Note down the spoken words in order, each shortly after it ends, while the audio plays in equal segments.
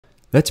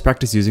Let's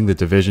practice using the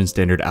division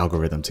standard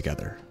algorithm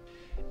together.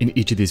 In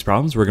each of these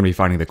problems, we're going to be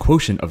finding the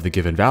quotient of the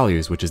given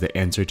values, which is the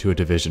answer to a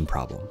division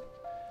problem.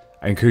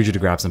 I encourage you to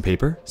grab some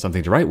paper,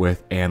 something to write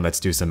with, and let's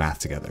do some math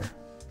together.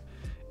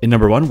 In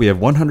number 1, we have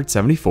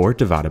 174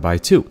 divided by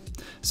 2.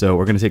 So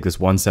we're going to take this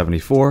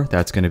 174,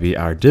 that's going to be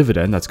our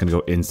dividend, that's going to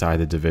go inside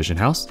the division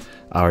house.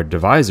 Our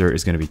divisor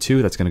is going to be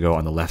 2, that's going to go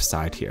on the left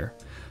side here.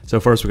 So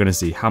first we're going to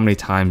see how many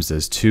times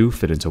does 2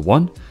 fit into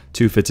 1.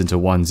 2 fits into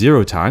 1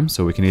 0 times,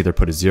 so we can either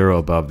put a 0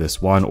 above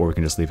this 1 or we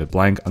can just leave it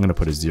blank. I'm going to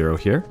put a 0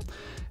 here.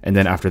 And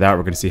then after that,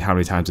 we're going to see how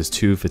many times does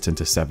 2 fits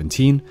into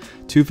 17.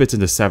 2 fits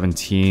into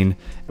 17,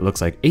 it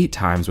looks like 8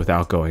 times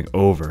without going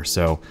over.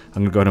 So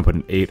I'm going to go ahead and put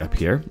an 8 up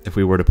here. If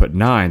we were to put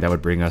 9, that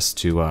would bring us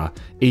to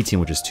 18,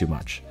 which is too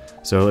much.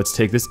 So let's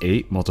take this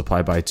 8,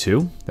 multiply by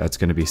 2. That's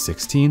going to be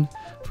 16.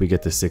 If we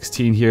get the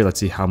 16 here, let's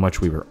see how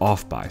much we were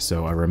off by.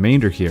 So our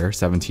remainder here,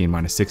 17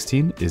 minus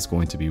 16, is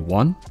going to be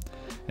 1.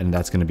 And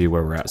that's going to be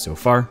where we're at so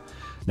far.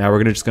 Now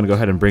we're just going to go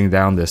ahead and bring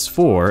down this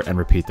 4 and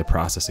repeat the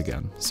process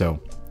again.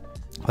 So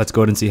let's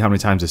go ahead and see how many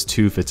times this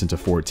 2 fits into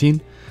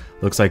 14.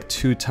 Looks like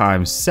 2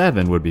 times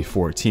 7 would be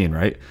 14,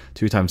 right?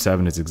 2 times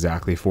 7 is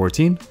exactly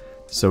 14.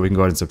 So we can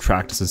go ahead and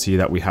subtract this and see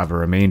that we have a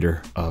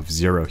remainder of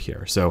 0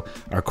 here. So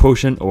our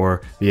quotient,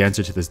 or the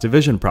answer to this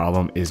division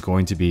problem, is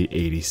going to be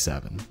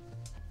 87.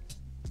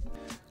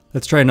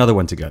 Let's try another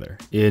one together.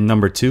 In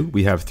number 2,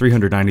 we have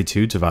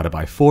 392 divided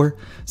by 4.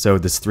 So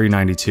this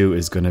 392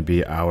 is going to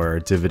be our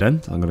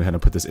dividend. I'm going to go ahead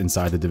and put this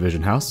inside the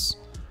division house.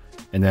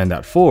 And then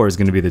that 4 is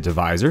going to be the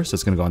divisor, so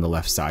it's going to go on the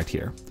left side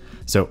here.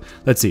 So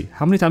let's see,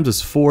 how many times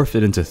does 4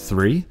 fit into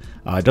 3?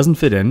 It doesn't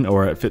fit in,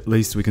 or at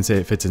least we can say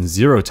it fits in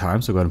 0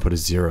 times, so go ahead and put a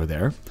 0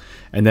 there.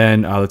 And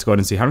then let's go ahead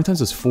and see how many times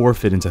does 4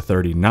 fit into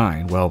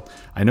 39? Well,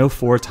 I know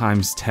 4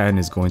 times 10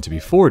 is going to be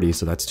 40,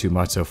 so that's too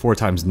much. So 4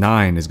 times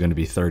 9 is going to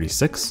be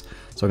 36.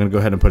 So I'm going to go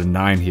ahead and put a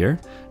 9 here.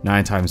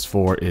 9 times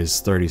 4 is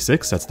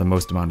 36. That's the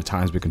most amount of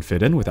times we can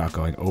fit in without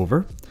going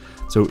over.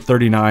 So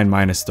 39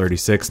 minus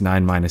 36,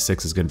 9 minus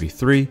 6 is going to be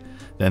 3.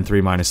 Then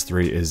 3 minus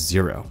 3 is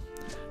 0.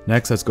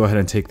 Next, let's go ahead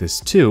and take this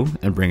 2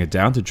 and bring it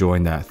down to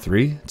join that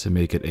 3 to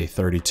make it a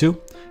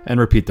 32 and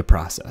repeat the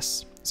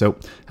process. So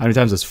how many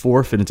times does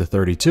 4 fit into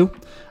 32?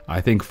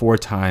 I think 4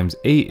 times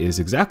 8 is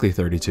exactly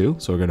 32.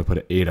 So we're going to put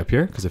an 8 up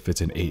here because it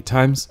fits in 8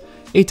 times.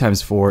 8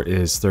 times 4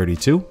 is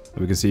 32.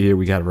 We can see here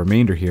we got a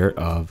remainder here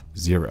of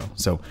 0.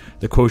 So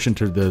the quotient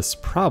to this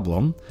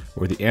problem,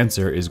 or the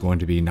answer, is going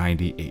to be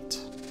 98.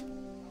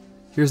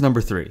 Here's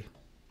number 3.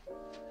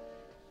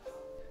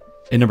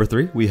 In number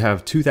 3, we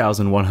have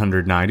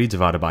 2,190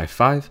 divided by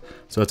 5.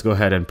 So let's go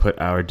ahead and put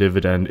our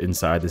dividend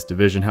inside this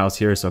division house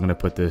here. So I'm going to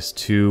put this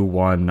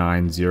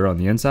 2190 on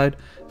the inside.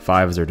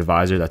 5 is our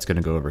divisor. That's going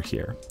to go over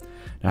here.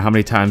 Now, how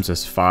many times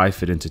does 5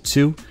 fit into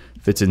 2?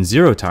 Fits in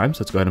 0 times.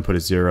 Let's go ahead and put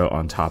a 0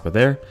 on top of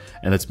there.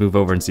 And let's move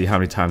over and see how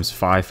many times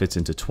 5 fits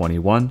into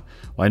 21.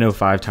 Well, I know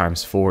 5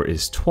 times 4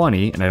 is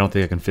 20, and I don't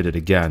think I can fit it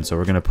again. So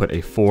we're going to put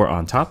a 4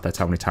 on top. That's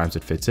how many times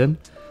it fits in.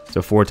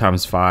 So 4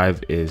 times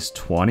 5 is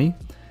 20.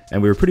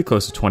 And we were pretty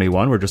close to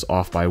 21, we're just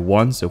off by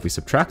 1, so if we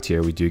subtract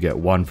here, we do get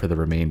 1 for the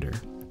remainder.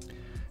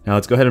 Now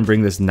let's go ahead and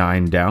bring this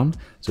 9 down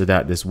so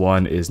that this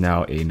 1 is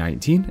now a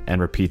 19,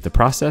 and repeat the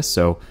process.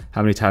 So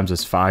how many times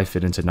does 5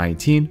 fit into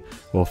 19?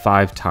 Well,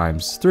 5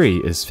 times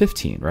 3 is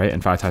 15, right?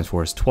 And 5 times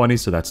 4 is 20,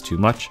 so that's too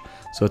much.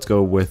 So let's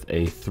go with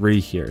a 3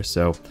 here.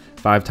 So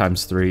 5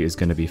 times 3 is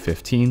going to be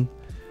 15.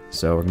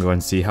 So we're going to go ahead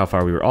and see how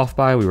far we were off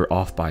by. We were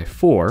off by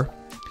 4,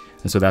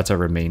 and so that's our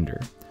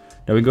remainder.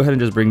 Now we can go ahead and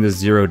just bring this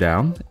 0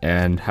 down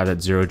and have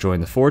that 0 join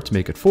the 4 to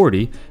make it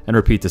 40, and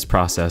repeat this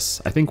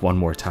process, I think, one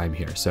more time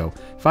here. So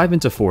 5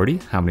 into 40,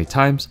 how many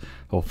times?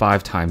 Well,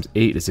 5 times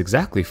 8 is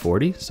exactly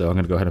 40, so I'm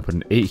going to go ahead and put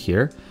an 8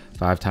 here.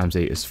 5 times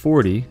 8 is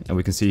 40, and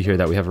we can see here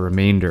that we have a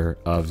remainder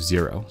of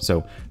 0.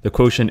 So the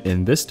quotient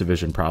in this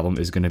division problem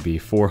is going to be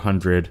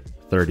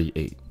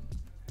 438.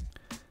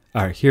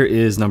 All right, here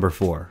is number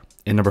 4.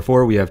 In number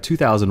 4, we have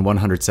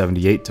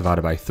 2,178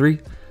 divided by 3.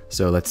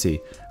 So let's see,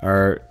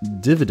 our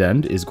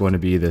dividend is going to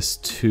be this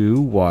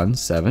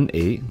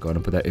 2178. Go ahead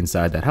and put that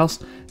inside that house.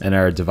 And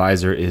our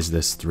divisor is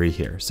this 3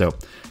 here. So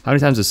how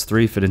many times does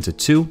 3 fit into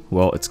 2?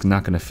 Well, it's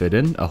not going to fit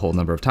in a whole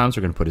number of times.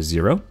 We're going to put a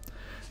 0.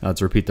 Now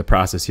let's repeat the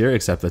process here,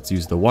 except let's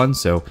use the 1.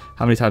 So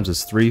how many times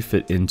does 3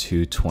 fit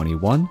into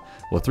 21?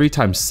 Well, 3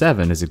 times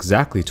 7 is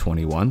exactly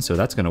 21. So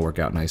that's going to work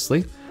out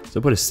nicely.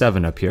 So put a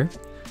 7 up here.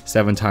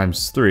 7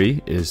 times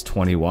 3 is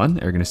 21.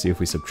 And we're going to see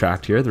if we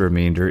subtract here, the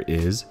remainder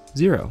is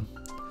 0.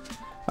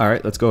 All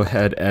right, let's go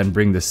ahead and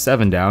bring this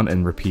 7 down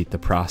and repeat the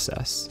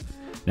process.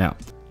 Now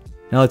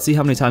let's see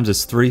how many times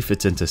this 3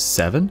 fits into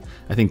 7.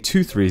 I think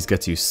 2 3s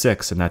gets you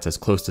 6, and that's as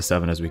close to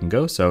 7 as we can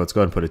go. So let's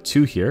go ahead and put a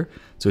 2 here.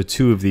 So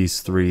 2 of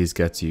these 3s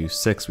gets you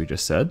 6, we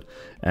just said.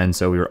 And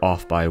so we were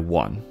off by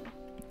 1.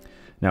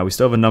 Now we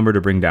still have a number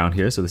to bring down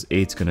here. So this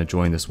 8's going to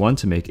join this 1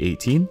 to make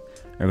 18.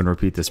 I'm going to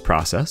repeat this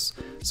process.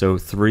 So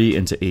 3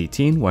 into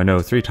 18, well, I know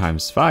 3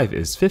 times 5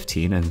 is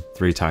 15, and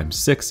 3 times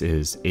 6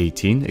 is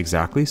 18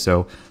 exactly.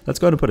 So let's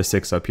go ahead and put a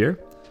 6 up here.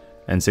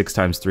 And 6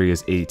 times 3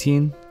 is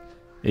 18. And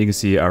you can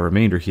see our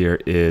remainder here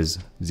is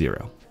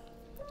 0.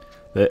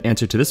 The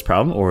answer to this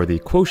problem, or the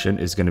quotient,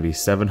 is going to be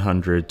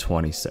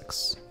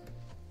 726.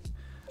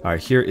 All right,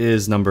 here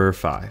is number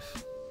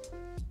 5.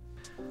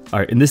 All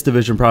right, in this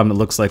division problem, it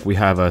looks like we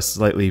have a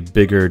slightly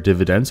bigger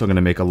dividend, so I'm going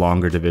to make a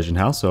longer division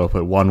house. So I'll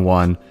put 1,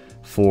 1,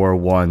 4,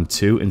 1,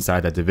 2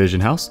 inside that division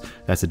house.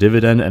 That's a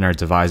dividend, and our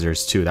divisor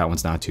is 2. That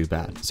one's not too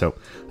bad. So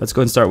let's go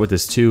ahead and start with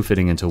this 2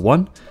 fitting into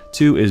 1.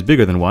 2 is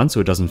bigger than 1,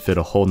 so it doesn't fit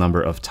a whole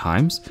number of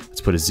times.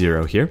 Let's put a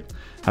 0 here.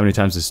 How many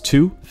times does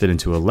 2 fit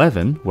into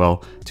 11?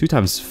 Well, 2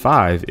 times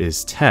 5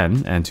 is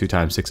 10, and 2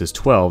 times 6 is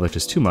 12, which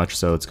is too much,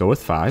 so let's go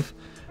with 5.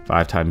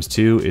 5 times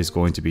 2 is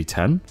going to be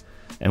 10.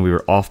 And we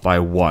were off by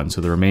 1. So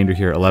the remainder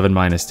here, 11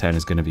 minus 10,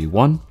 is going to be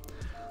 1.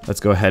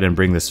 Let's go ahead and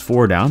bring this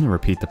 4 down and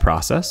repeat the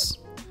process.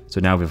 So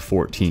now we have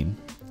 14.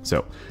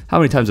 So how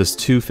many times does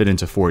 2 fit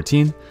into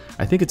 14?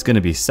 I think it's going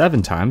to be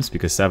 7 times,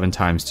 because 7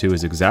 times 2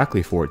 is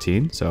exactly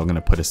 14. So I'm going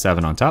to put a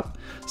 7 on top.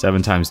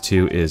 7 times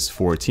 2 is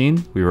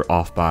 14. We were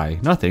off by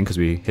nothing because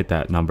we hit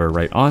that number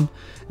right on.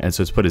 And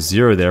so let's put a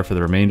 0 there for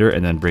the remainder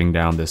and then bring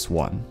down this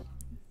 1.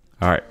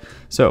 All right,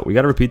 so we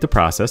got to repeat the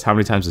process. How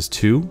many times does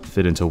 2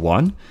 fit into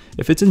 1?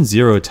 If it's in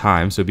 0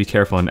 times, so be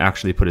careful and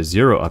actually put a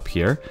 0 up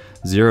here.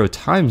 0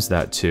 times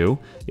that 2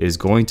 is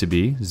going to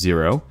be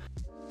 0.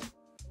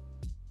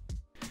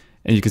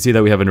 And you can see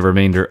that we have a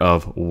remainder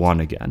of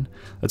 1 again.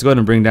 Let's go ahead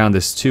and bring down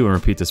this 2 and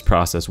repeat this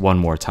process one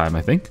more time,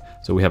 I think.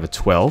 So we have a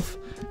 12.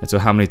 And so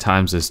how many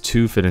times does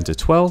 2 fit into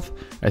 12?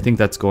 I think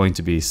that's going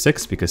to be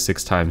 6, because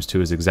 6 times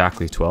 2 is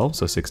exactly 12.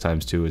 So 6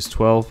 times 2 is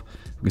 12.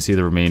 You can see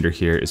the remainder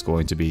here is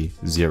going to be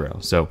 0.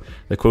 So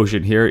the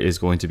quotient here is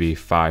going to be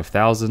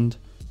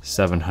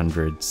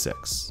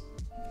 5,706.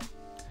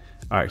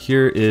 All right,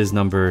 here is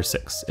number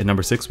 6. In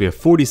number 6, we have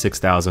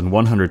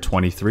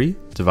 46,123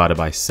 divided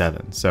by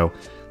 7. So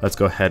let's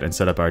go ahead and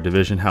set up our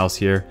division house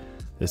here.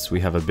 We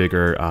have a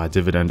bigger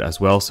dividend as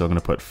well. So I'm going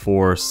to put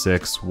 4,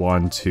 6,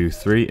 1, 2,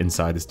 3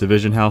 inside this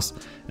division house,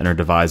 and our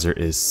divisor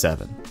is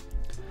 7.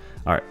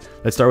 All right,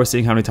 let's start with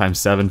seeing how many times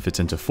 7 fits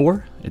into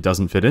 4. It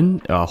doesn't fit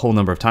in a whole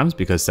number of times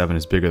because 7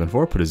 is bigger than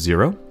 4. Put a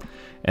 0.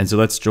 And so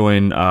let's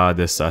join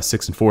this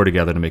 6 and 4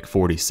 together to make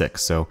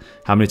 46. So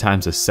how many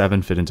times does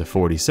 7 fit into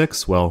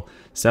 46? Well,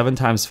 7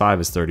 times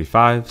 5 is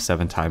 35.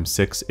 7 times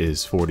 6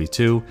 is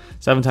 42.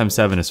 7 times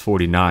 7 is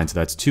 49, so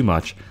that's too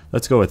much.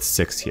 Let's go with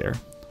 6 here.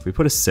 If we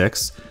put a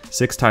 6,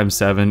 6 times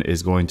 7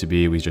 is going to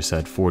be, we just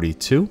said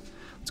 42.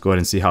 Let's go ahead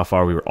and see how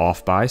far we were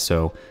off by.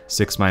 So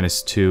 6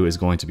 minus 2 is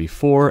going to be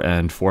 4,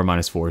 and 4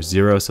 minus 4 is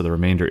 0, so the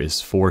remainder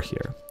is 4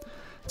 here.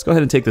 Let's go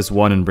ahead and take this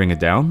 1 and bring it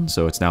down,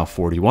 so it's now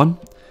 41.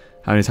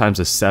 How many times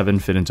does 7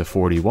 fit into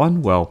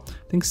 41? Well,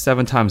 I think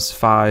 7 times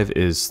 5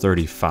 is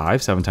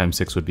 35. 7 times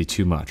 6 would be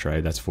too much,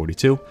 right? That's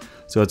 42.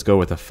 So let's go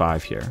with a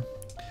 5 here.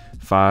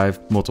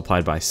 5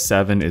 multiplied by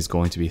 7 is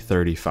going to be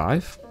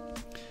 35.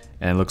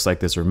 And it looks like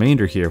this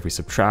remainder here, if we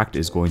subtract,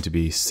 is going to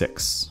be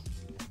 6.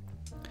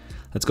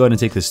 Let's go ahead and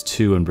take this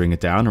 2 and bring it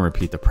down and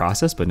repeat the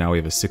process, but now we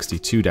have a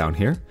 62 down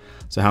here.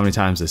 So how many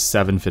times does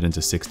 7 fit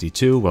into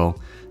 62? Well,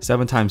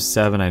 7 times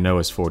 7 I know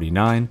is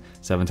 49,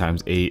 7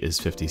 times 8 is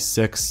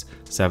 56,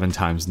 7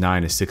 times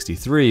 9 is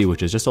 63,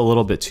 which is just a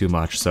little bit too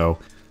much. So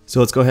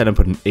let's go ahead and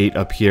put an 8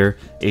 up here.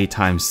 8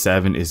 times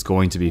 7 is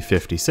going to be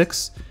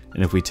 56.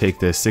 And if we take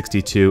this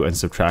 62 and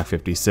subtract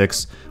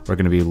 56, we're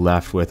going to be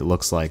left with, it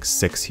looks like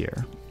 6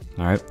 here.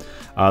 All right,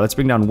 let's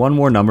bring down one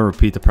more number,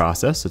 repeat the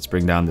process. Let's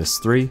bring down this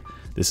 3.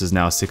 This is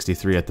now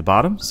 63 at the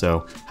bottom.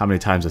 So how many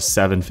times does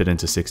 7 fit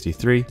into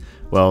 63?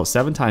 Well,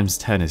 7 times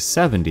 10 is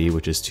 70,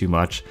 which is too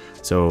much.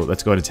 So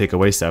let's go ahead and take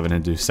away 7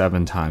 and do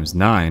 7 times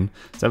 9.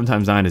 7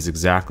 times 9 is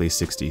exactly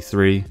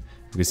 63. You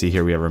can see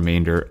here we have a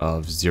remainder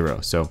of 0.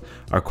 So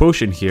our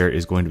quotient here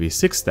is going to be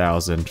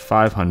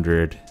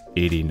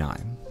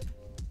 6,589.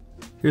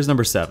 Here's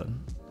number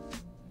 7.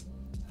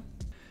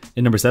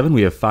 In number 7,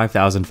 we have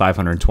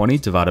 5,520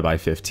 divided by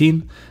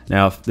 15.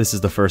 Now, this is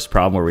the first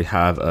problem where we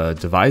have a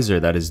divisor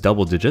that is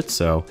double digits,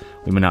 so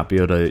we may not be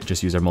able to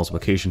just use our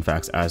multiplication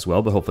facts as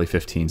well, but hopefully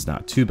 15 is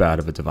not too bad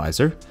of a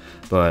divisor.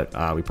 But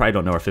we probably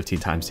don't know our 15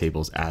 times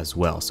tables as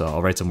well, so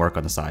I'll write some work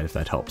on the side if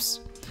that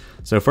helps.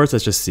 So first,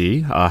 let's just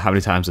see how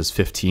many times does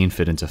 15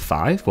 fit into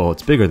 5? Well,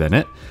 it's bigger than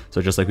it.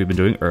 So just like we've been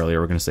doing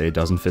earlier, we're going to say it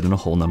doesn't fit in a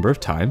whole number of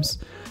times.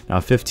 Now,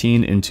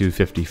 15 into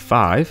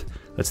 55.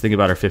 Let's think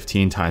about our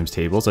 15 times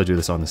tables. I'll do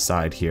this on the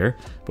side here.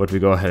 But if we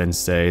go ahead and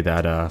say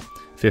that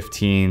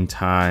 15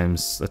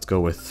 times, let's go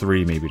with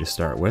 3 maybe to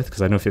start with,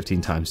 because I know 15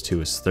 times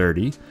 2 is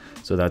 30.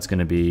 So that's going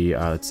to be,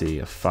 let's see,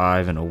 a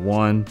 5 and a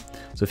 1.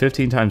 So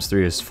 15 times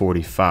 3 is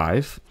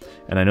 45.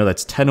 And I know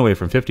that's 10 away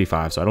from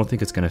 55, so I don't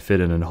think it's going to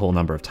fit in a whole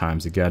number of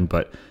times again,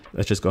 but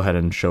let's just go ahead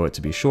and show it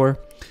to be sure.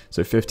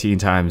 So 15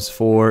 times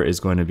 4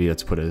 is going to be,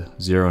 let's put a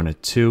 0 and a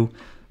 2.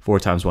 4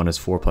 times 1 is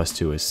 4 plus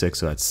 2 is 6,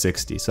 so that's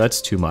 60. So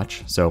that's too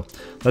much. So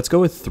let's go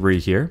with 3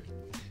 here.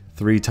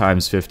 3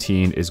 times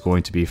 15 is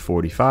going to be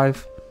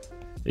 45.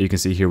 You can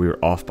see here we were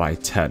off by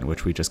 10,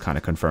 which we just kind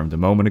of confirmed a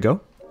moment ago.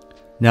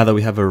 Now that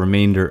we have a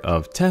remainder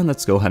of 10,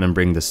 let's go ahead and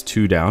bring this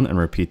 2 down and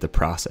repeat the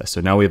process.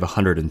 So now we have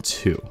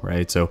 102,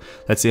 right? So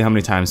let's see how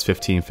many times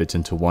 15 fits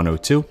into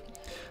 102.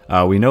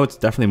 We know it's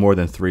definitely more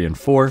than 3 and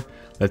 4.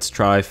 Let's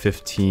try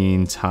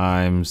 15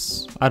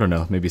 times, I don't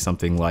know, maybe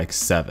something like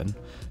 7.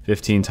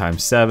 15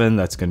 times 7,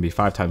 that's going to be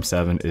 5 times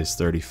 7 is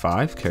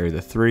 35, carry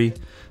the 3.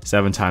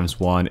 7 times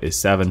 1 is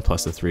 7,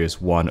 plus the 3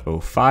 is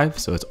 105,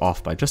 so it's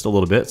off by just a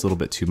little bit, it's a little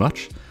bit too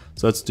much.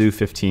 So let's do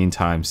 15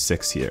 times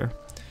 6 here.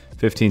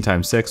 15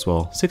 times 6,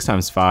 well, 6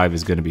 times 5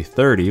 is going to be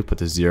 30, put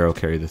the 0,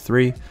 carry the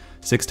 3.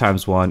 6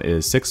 times 1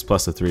 is 6,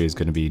 plus the 3 is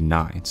going to be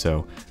 9,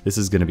 so this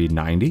is going to be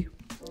 90.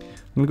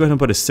 I'm going to go ahead and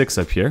put a 6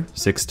 up here.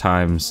 6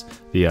 times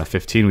the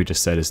 15 we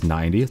just said is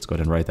 90. Let's go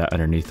ahead and write that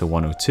underneath the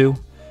 102.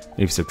 If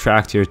you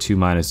subtract here, 2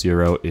 minus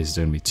 0 is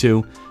going to be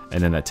 2,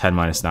 and then that 10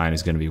 minus 9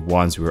 is going to be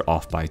 1, so we're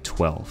off by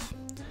 12.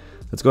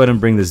 Let's go ahead and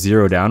bring the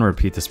 0 down and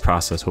repeat this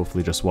process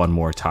hopefully just one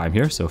more time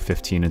here. So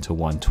 15 into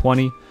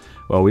 120.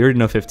 Well, we already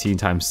know 15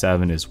 times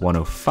 7 is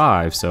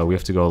 105, so we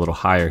have to go a little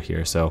higher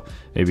here. So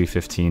maybe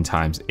 15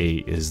 times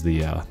 8 is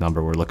the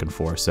number we're looking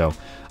for. So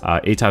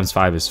 8 times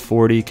 5 is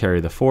 40, carry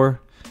the 4.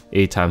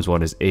 8 times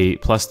 1 is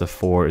 8, plus the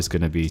 4 is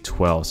going to be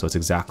 12, so it's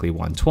exactly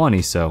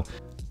 120. So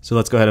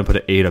let's go ahead and put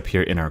an 8 up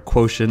here in our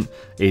quotient.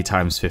 8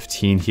 times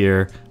 15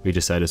 here, we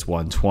just said is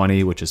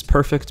 120, which is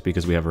perfect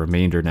because we have a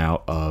remainder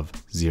now of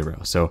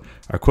 0. So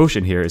our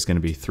quotient here is going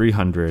to be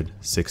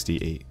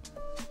 368.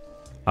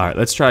 All right,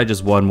 let's try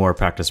just one more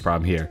practice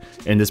problem here.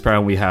 In this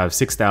problem, we have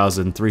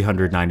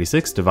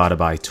 6,396 divided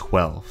by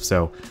 12.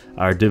 So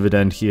our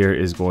dividend here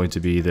is going to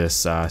be this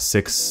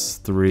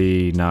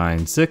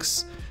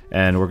 6396,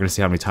 and we're going to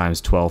see how many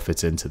times 12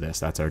 fits into this.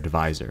 That's our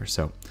divisor.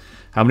 So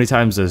how many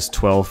times does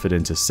 12 fit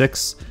into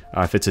 6?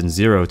 It fits in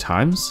 0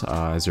 times,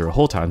 0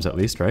 whole times at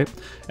least, right?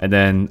 And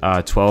then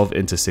 12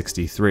 into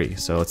 63.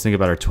 So let's think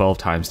about our 12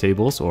 times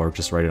tables, or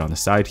just write it on the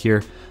side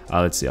here.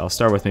 Let's see, I'll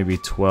start with maybe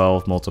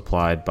 12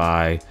 multiplied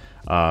by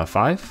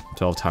 5.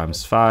 12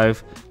 times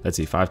 5. Let's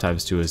see, 5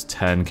 times 2 is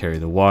 10, carry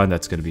the 1.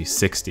 That's going to be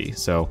 60.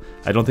 So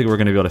I don't think we're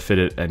going to be able to fit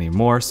it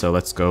anymore. So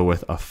let's go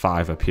with a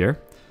 5 up here.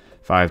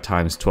 5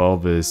 times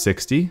 12 is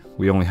 60.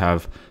 We only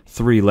have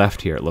 3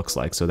 left here, it looks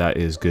like, so that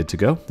is good to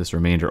go. This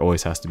remainder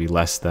always has to be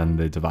less than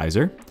the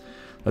divisor.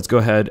 Let's go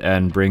ahead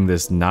and bring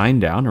this 9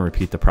 down and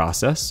repeat the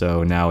process.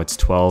 So now it's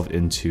 12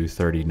 into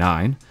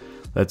 39.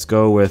 Let's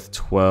go with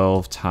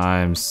 12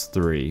 times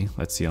 3.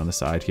 Let's see on the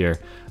side here.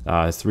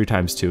 3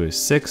 times 2 is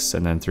 6,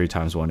 and then 3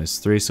 times 1 is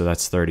 3, so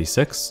that's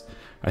 36.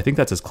 I think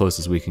that's as close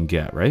as we can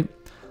get, right?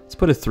 Let's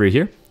put a 3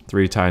 here.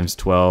 3 times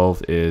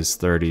 12 is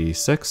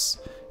 36.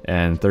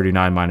 And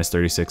 39 minus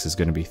 36 is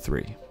going to be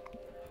 3.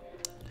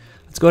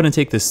 Let's go ahead and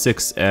take this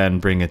 6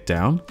 and bring it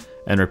down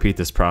and repeat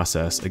this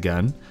process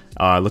again.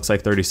 It looks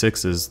like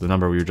 36 is the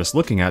number we were just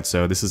looking at,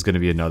 so this is going to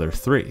be another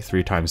 3.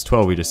 3 times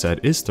 12 we just said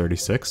is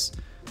 36,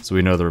 so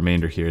we know the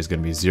remainder here is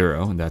going to be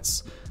 0, and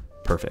that's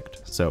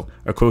perfect. So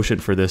our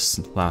quotient for this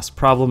last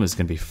problem is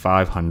going to be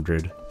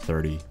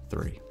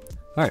 533.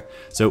 All right,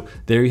 so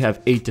there you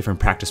have 8 different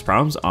practice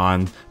problems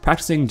on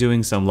practicing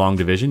doing some long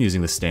division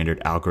using the standard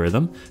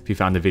algorithm. If you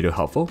found the video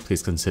helpful,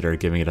 please consider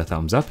giving it a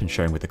thumbs up and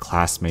sharing with a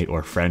classmate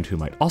or friend who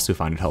might also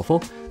find it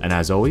helpful. And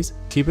as always,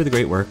 keep up the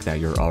great work that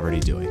you're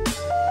already doing.